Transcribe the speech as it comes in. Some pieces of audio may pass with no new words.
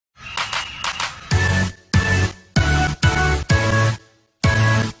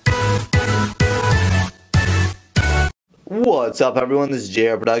What's up everyone, this is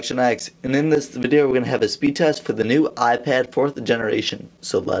JR Production X, and in this video we're going to have a speed test for the new iPad 4th generation.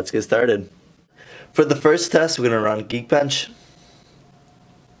 So let's get started. For the first test we're going to run Geekbench.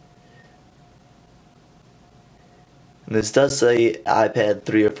 And this does say iPad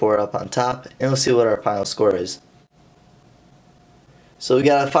 3 or 4 up on top, and we'll see what our final score is. So we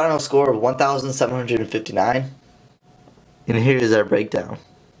got a final score of 1,759, and here is our breakdown.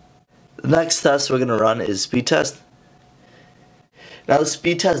 The next test we're going to run is speed test. Now the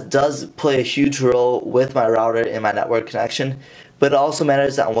speed test does play a huge role with my router and my network connection, but it also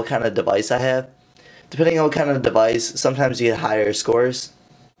matters on what kind of device I have. Depending on what kind of device, sometimes you get higher scores.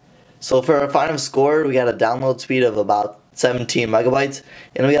 So for our final score, we got a download speed of about 17 megabytes,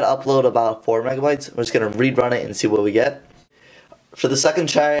 and we got to upload about 4 megabytes. We're just going to rerun it and see what we get. For the second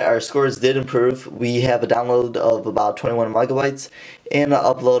try, our scores did improve. We have a download of about 21 megabytes and an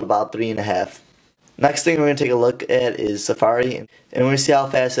upload about 3.5. Next thing we're going to take a look at is Safari, and we're going to see how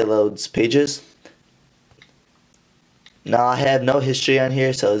fast it loads pages. Now I have no history on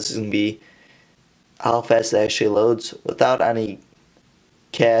here, so this is going to be how fast it actually loads without any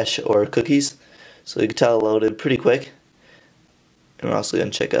cache or cookies. So you can tell it loaded pretty quick. And we're also going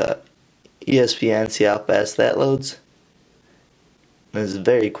to check out ESPN, see how fast that loads. And it's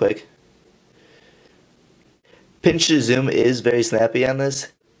very quick. Pinch to zoom is very snappy on this.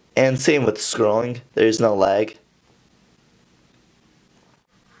 And same with scrolling, there's no lag.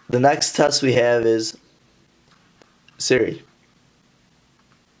 The next test we have is Siri.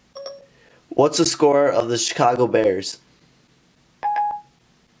 What's the score of the Chicago Bears?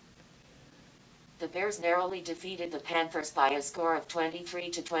 The Bears narrowly defeated the Panthers by a score of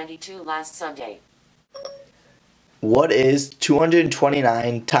 23-22 last Sunday. What is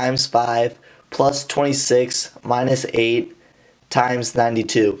 229 times 5 plus 26 minus 8 times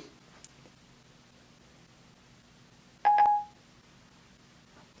 92?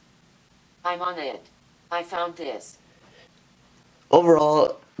 I'm on it. I found this.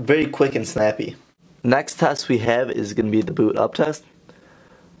 Overall, very quick and snappy. Next test we have is going to be the Bootup test.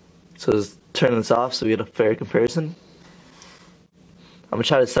 So let's turn this off so we get a fair comparison. I'm going to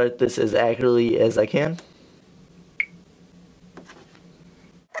try to start this as accurately as I can.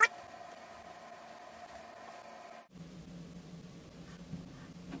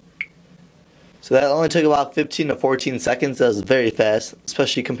 So that only took about 15 to 14 seconds. That was very fast,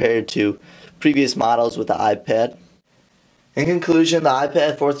 especially compared to previous models with the iPad. In conclusion, the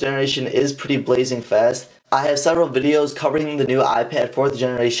iPad 4th generation is pretty blazing fast. I have several videos covering the new iPad 4th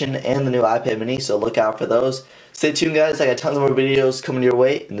generation and the new iPad mini, so look out for those. Stay tuned guys, I got tons more videos coming your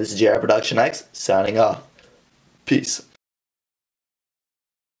way, and this is JR Production X, signing off. Peace.